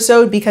with the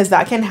episode, because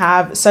that can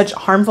have such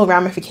harmful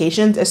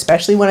ramifications,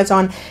 especially when it's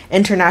on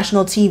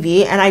international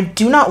TV. And I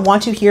do not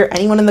want to hear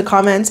anyone in the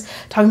comments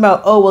talking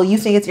about, oh, well, you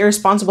think it's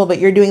irresponsible, but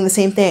you're doing the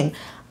same thing.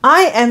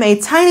 I am a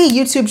tiny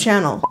YouTube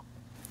channel.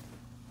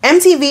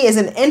 MTV is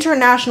an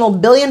international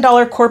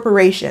billion-dollar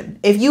corporation.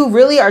 If you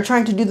really are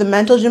trying to do the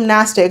mental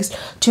gymnastics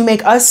to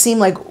make us seem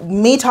like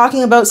me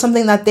talking about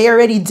something that they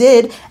already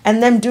did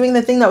and them doing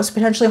the thing that was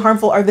potentially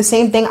harmful are the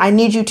same thing, I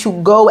need you to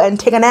go and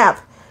take a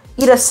nap,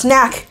 eat a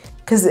snack,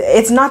 because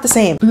it's not the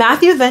same.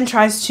 Matthew then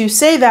tries to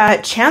say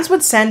that Chance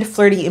would send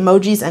flirty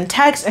emojis and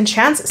texts, and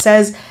Chance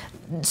says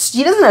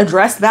he doesn't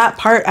address that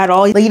part at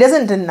all. Like, he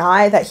doesn't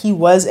deny that he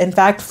was in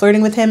fact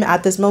flirting with him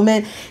at this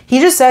moment.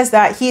 He just says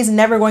that he's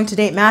never going to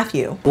date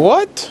Matthew.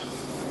 What?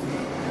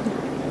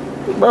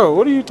 Bro,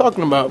 what are you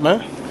talking about,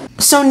 man?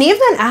 So Neve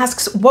then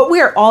asks what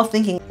we are all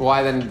thinking.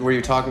 Why then were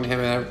you talking to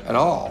him at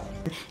all?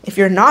 If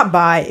you're not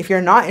bi, if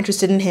you're not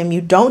interested in him, you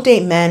don't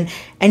date men,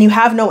 and you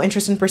have no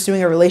interest in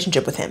pursuing a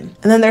relationship with him.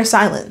 And then there's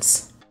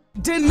silence.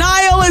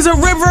 Denial is a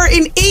river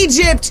in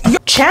Egypt.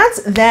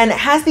 Chance then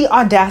has the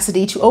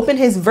audacity to open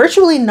his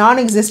virtually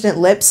non-existent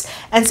lips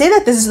and say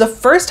that this is the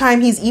first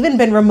time he's even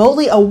been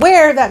remotely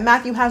aware that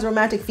Matthew has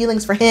romantic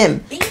feelings for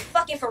him. Be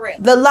fucking for real.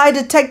 The lie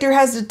detector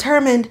has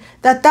determined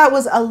that that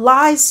was a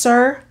lie,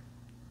 sir.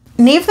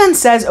 Neve then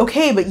says,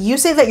 okay, but you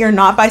say that you're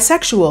not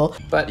bisexual.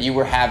 But you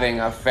were having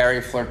a very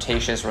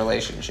flirtatious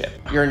relationship.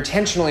 You're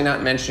intentionally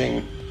not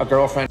mentioning a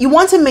girlfriend. You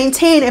want to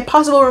maintain a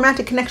possible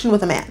romantic connection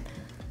with a man.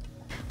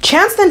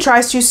 Chance then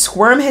tries to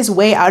squirm his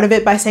way out of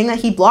it by saying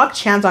that he blocked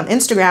Chance on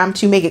Instagram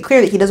to make it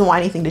clear that he doesn't want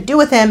anything to do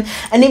with him.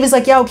 And Neve is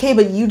like, yeah, okay,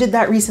 but you did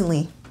that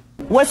recently.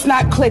 What's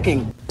not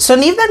clicking? So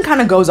Neve then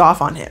kind of goes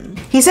off on him.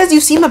 He says, you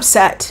seem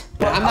upset.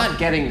 I'm not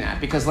getting that,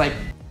 because like...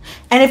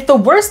 And if the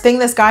worst thing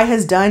this guy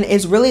has done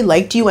is really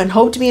liked you and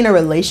hoped to be in a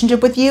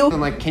relationship with you, I'm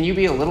like, can you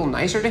be a little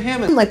nicer to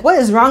him? And like, what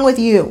is wrong with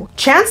you?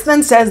 Chance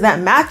then says that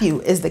Matthew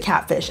is the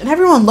catfish, and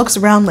everyone looks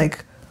around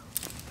like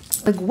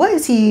what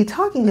is he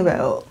talking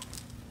about?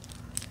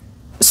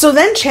 So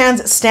then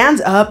Chance stands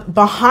up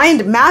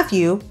behind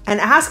Matthew and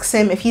asks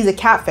him if he's a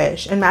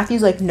catfish. And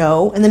Matthew's like,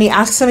 no. And then he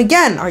asks him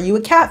again, are you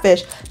a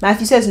catfish?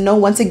 Matthew says no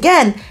once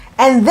again.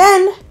 And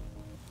then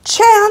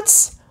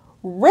Chance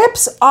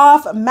rips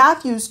off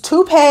Matthew's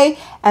toupee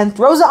and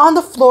throws it on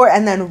the floor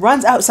and then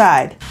runs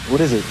outside. What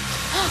is it?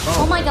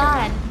 Oh my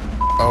God.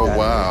 Oh,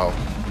 wow.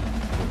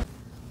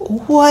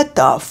 What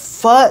the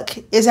fuck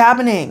is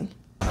happening?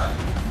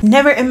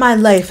 Never in my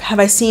life have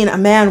I seen a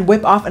man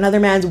whip off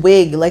another man's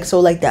wig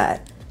like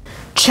that.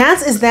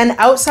 Chance is then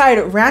outside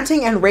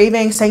ranting and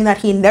raving, saying that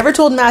he never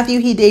told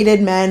Matthew he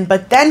dated men,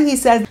 but then he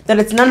said that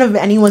it's none of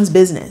anyone's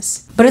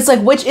business. But it's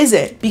like, which is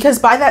it? Because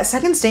by that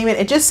second statement,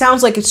 it just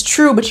sounds like it's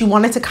true, but you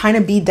want it to kind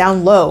of be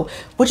down low,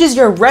 which is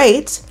you're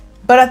right.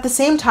 But at the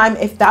same time,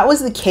 if that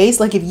was the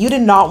case, like if you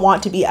did not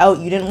want to be out,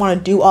 you didn't want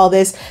to do all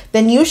this,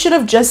 then you should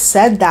have just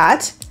said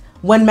that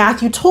when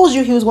Matthew told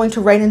you he was going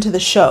to write into the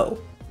show.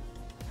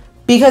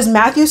 Because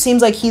Matthew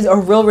seems like he's a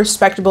real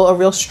respectable, a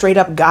real straight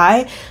up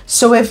guy.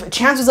 So if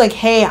Chance was like,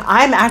 hey,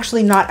 I'm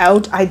actually not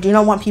out. I do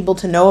not want people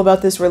to know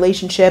about this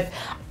relationship.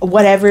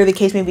 Whatever the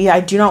case may be, I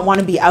do not want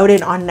to be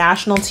outed on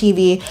national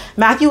TV.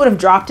 Matthew would have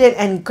dropped it.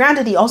 And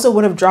granted, he also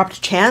would have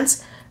dropped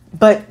Chance.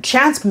 But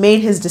Chance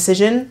made his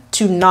decision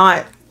to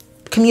not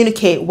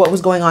communicate what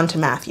was going on to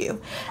Matthew.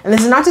 And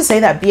this is not to say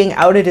that being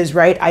outed is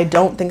right. I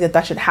don't think that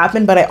that should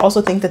happen, but I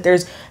also think that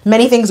there's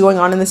many things going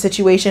on in the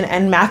situation,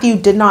 and Matthew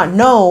did not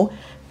know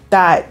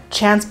that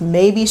Chance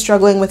may be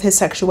struggling with his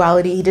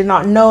sexuality. He did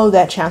not know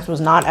that Chance was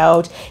not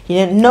out. He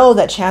didn't know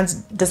that Chance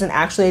doesn't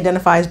actually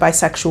identify as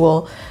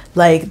bisexual.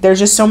 Like, there's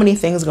just so many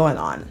things going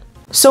on.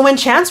 So when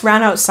Chance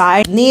ran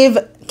outside, Neve,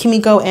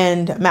 Kimiko,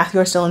 and Matthew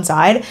are still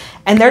inside,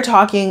 and they're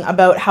talking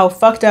about how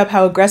fucked up,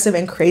 how aggressive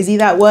and crazy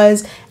that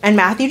was, and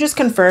Matthew just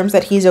confirms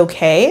that he's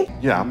okay.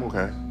 Yeah, I'm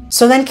okay.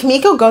 So then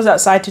Kimiko goes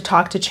outside to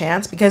talk to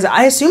Chance, because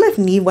I assume if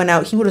Neve went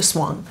out, he would have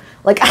swung.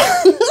 Like,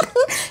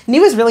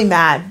 Neve was really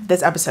mad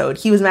this episode.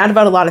 He was mad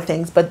about a lot of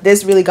things, but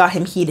this really got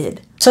him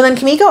heated. So then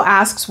Kimiko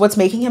asks what's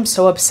making him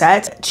so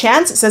upset.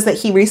 Chance says that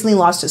he recently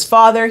lost his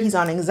father, he's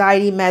on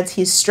anxiety meds,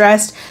 he's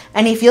stressed,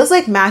 and he feels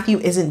like Matthew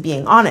isn't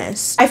being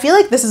honest. I feel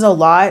like this is a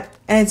lot,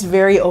 and it's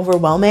very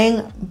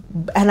overwhelming,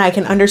 and I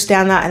can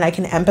understand that, and I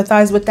can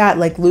empathize with that.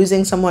 Like,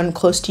 losing someone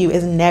close to you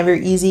is never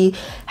easy.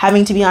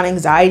 Having to be on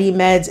anxiety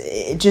meds,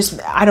 it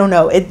just, I don't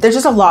know. There's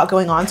just a lot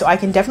going on, so I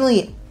can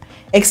definitely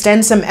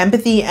extend some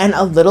empathy and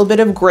a little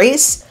bit of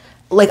grace.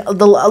 Like a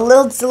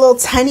little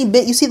tiny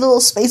bit. You see the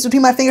little space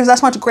between my fingers?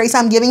 That's how much grace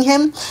I'm giving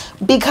him.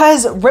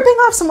 Because ripping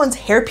off someone's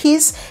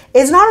hairpiece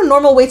is not a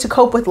normal way to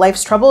cope with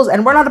life's troubles,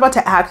 and we're not about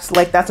to act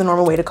like that's a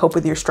normal way to cope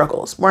with your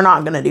struggles. We're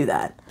not gonna do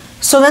that.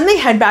 So then they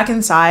head back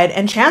inside,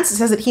 and Chance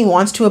says that he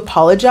wants to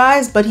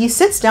apologize, but he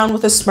sits down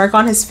with a smirk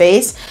on his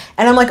face,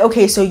 and I'm like,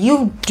 okay, so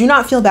you do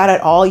not feel bad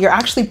at all. You're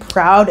actually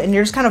proud, and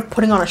you're just kind of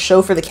putting on a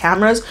show for the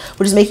cameras,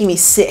 which is making me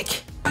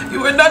sick.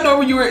 You were not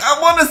normal, you were, I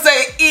want to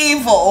say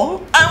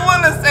evil. I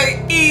want to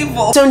say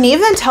evil. So Neve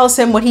then tells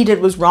him what he did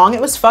was wrong,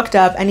 it was fucked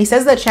up, and he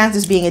says that Chance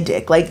is being a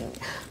dick. Like,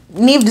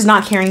 Neve does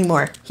not care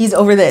anymore. He's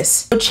over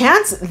this. So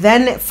Chance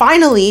then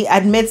finally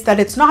admits that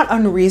it's not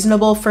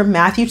unreasonable for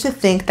Matthew to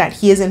think that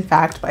he is in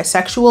fact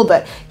bisexual,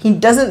 but he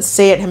doesn't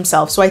say it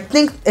himself. So I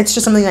think it's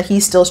just something that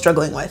he's still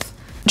struggling with.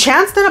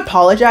 Chance then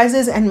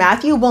apologizes, and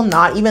Matthew will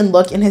not even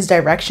look in his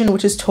direction,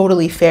 which is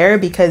totally fair,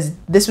 because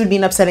this would be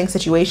an upsetting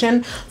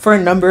situation for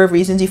a number of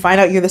reasons. You find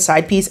out you're the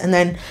side piece, and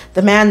then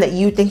the man that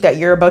you think that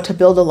you're about to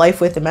build a life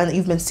with, the man that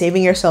you've been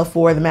saving yourself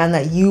for, the man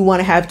that you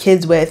want to have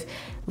kids with,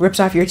 rips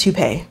off your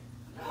toupee.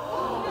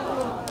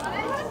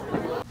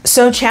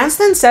 So Chance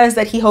then says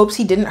that he hopes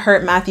he didn't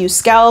hurt Matthew's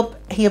scalp.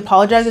 He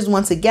apologizes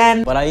once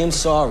again. But I am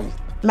sorry.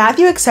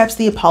 Matthew accepts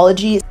the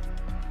apology.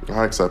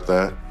 I accept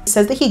that.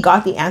 Says that he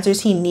got the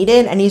answers he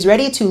needed, and he's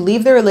ready to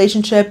leave the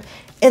relationship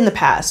in the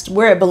past,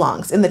 where it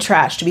belongs, in the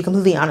trash, to be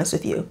completely honest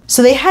with you.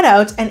 So they head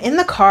out, and in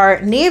the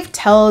car, Neve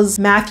tells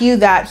Matthew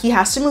that he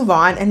has to move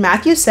on, and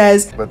Matthew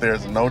says, but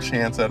there's no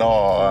chance at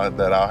all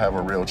that I'll have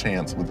a real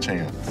chance with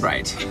Chance.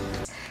 Right.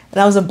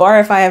 That was a bar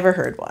if I ever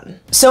heard one.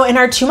 So in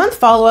our 2-month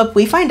follow-up,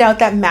 we find out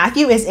that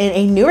Matthew is in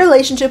a new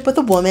relationship with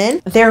a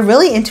woman. They're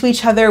really into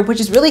each other, which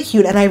is really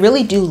cute, and I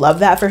really do love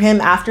that for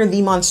him. After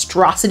the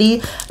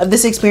monstrosity of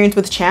this experience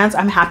with Chance,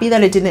 I'm happy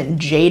that it didn't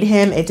jade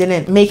him. It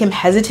didn't make him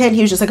hesitant.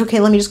 He was just like, okay,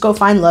 let me just go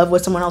find love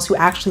with someone else who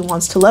actually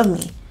wants to love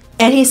me.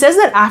 And he says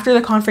that after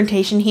the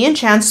confrontation, he and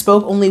Chance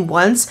spoke only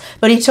once,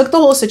 but he took the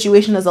whole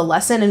situation as a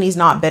lesson, and he's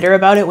not bitter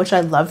about it, which I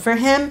love for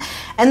him.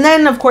 And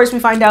then, of course, we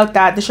find out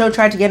that the show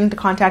tried to get into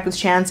contact with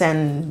Chance,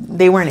 and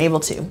they weren't able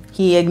to.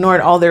 He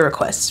ignored all their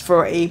requests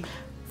for a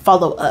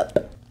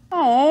follow-up.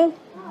 Oh.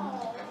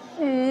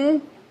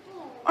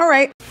 All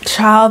right.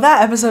 Child,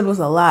 that episode was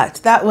a lot.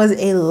 That was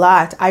a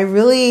lot. I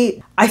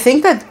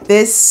think that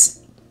this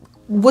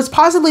was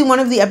possibly one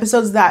of the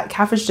episodes that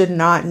Catfish did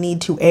not need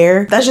to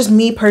air. That's just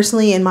me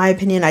personally. In my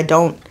opinion, I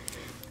don't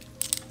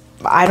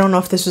know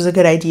if this was a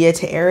good idea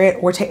to air it,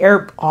 or to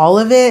air all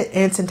of it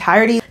in its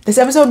entirety. This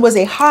episode was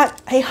a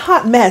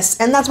hot mess,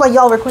 and that's why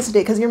y'all requested it,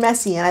 because you're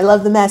messy, and I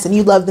love the mess, and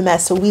you love the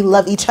mess, so we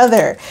love each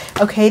other.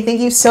 Okay,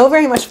 thank you so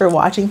very much for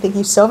watching. Thank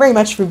you so very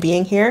much for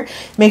being here.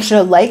 Make sure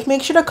to like,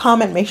 make sure to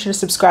comment, make sure to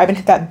subscribe, and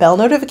hit that bell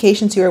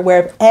notification so you're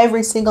aware of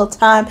every single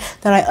time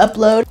that I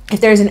upload.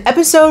 If there's an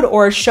episode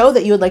or a show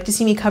that you would like to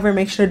see me cover,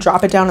 make sure to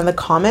drop it down in the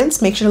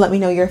comments. Make sure to let me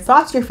know your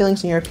thoughts, your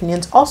feelings, and your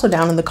opinions also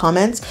down in the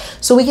comments,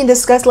 so we can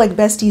discuss like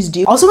besties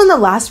do. Also, in the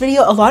last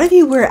video, a lot of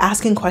you were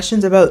asking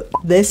questions about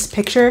this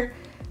picture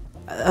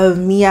of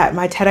me at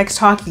my TEDx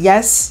talk.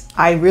 Yes,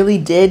 I really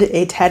did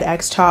a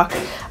TEDx talk.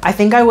 I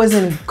think I was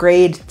in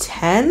grade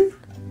 10.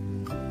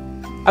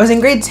 I was in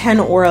grade 10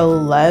 or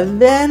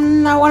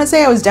 11, I want to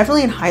say. I was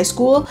definitely in high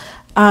school.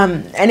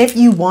 And if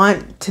you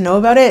want to know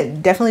about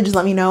it, definitely just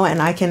let me know,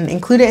 and I can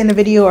include it in a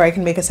video, or I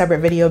can make a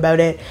separate video about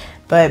it.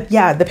 But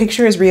yeah, the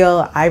picture is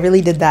real. I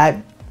really did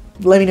that.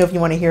 Let me know if you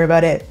want to hear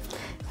about it.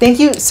 Thank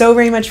you so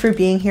very much for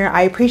being here.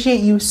 I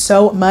appreciate you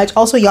so much.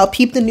 Also, y'all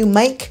peep the new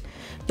mic.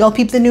 Y'all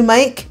peep the new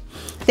mic.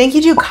 Thank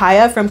you to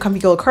Kaya from Comfy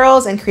Girl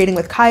Curls and Creating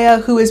with Kaya,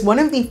 who is one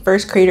of the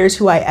first creators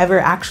who I ever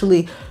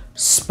actually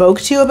spoke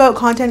to about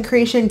content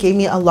creation, gave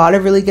me a lot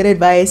of really good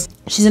advice.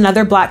 She's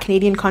another Black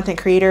Canadian content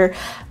creator.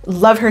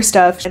 Love her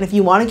stuff. And if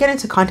you want to get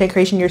into content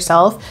creation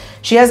yourself,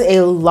 she has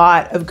a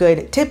lot of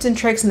good tips and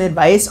tricks and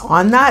advice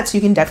on that. So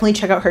you can definitely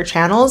check out her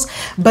channels.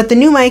 But the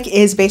new mic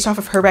is based off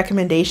of her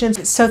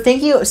recommendations. So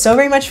thank you so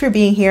very much for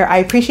being here. I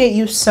appreciate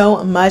you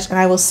so much, and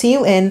I will see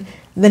you in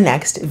the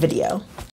next video.